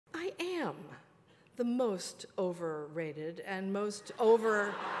the most overrated and most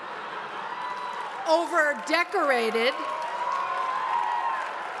over-decorated,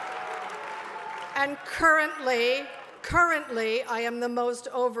 and currently I am the most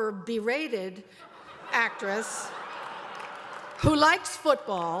over-berated actress who likes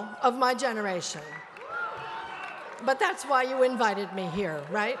football of my generation. But that's why you invited me here,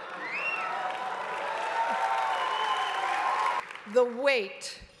 right? The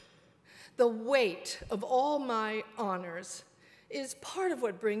weight of all my honors is part of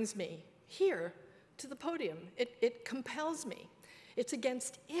what brings me here to the podium. It compels me. It's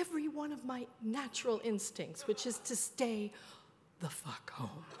against every one of my natural instincts, which is to stay the fuck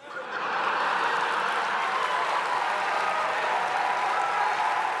home.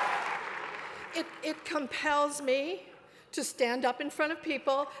 It compels me to stand up in front of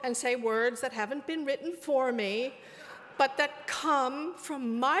people and say words that haven't been written for me, but that come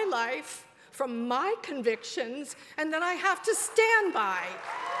from my life, from my convictions, and that I have to stand by.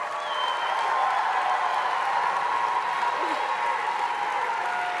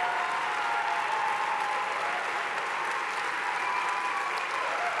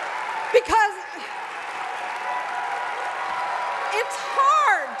 Because it's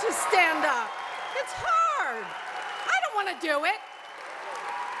hard to stand up. It's hard. I don't want to do it.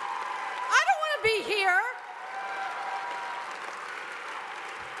 I don't want to be here.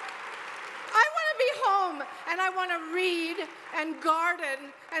 I want to be home, and I want to read and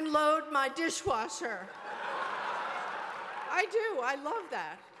garden and load my dishwasher. I do. I love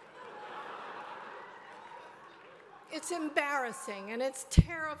that. It's embarrassing and it's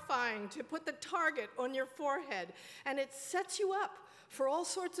terrifying to put the target on your forehead, and it sets you up for all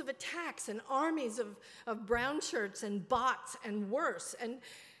sorts of attacks and armies of brown shirts and bots and worse. And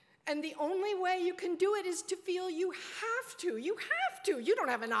the only way you can do it is to feel you have to. You have to. You don't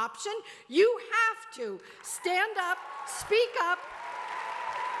have an option. You have to. Stand up, speak up,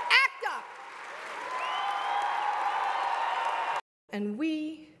 act up. And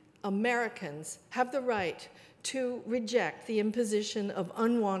we, Americans, have the right to reject the imposition of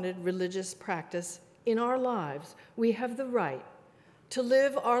unwanted religious practice in our lives. We have the right to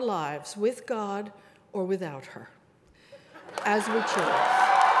live our lives with God or without her, as we choose.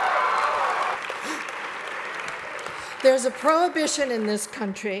 There's a prohibition in this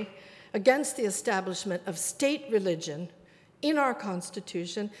country against the establishment of state religion in our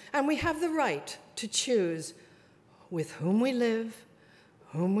Constitution, and we have the right to choose with whom we live,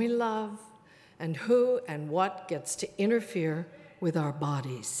 whom we love, and who and what gets to interfere with our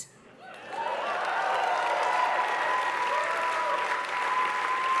bodies.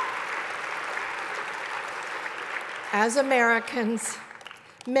 As Americans,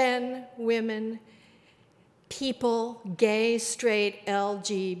 men, women, people, gay, straight,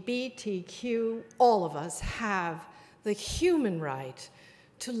 LGBTQ, all of us have the human right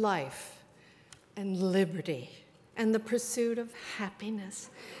to life and liberty and the pursuit of happiness.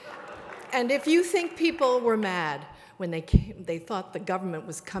 And if you think people were mad when they thought the government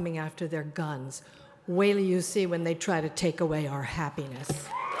was coming after their guns, wait till you see when they try to take away our happiness.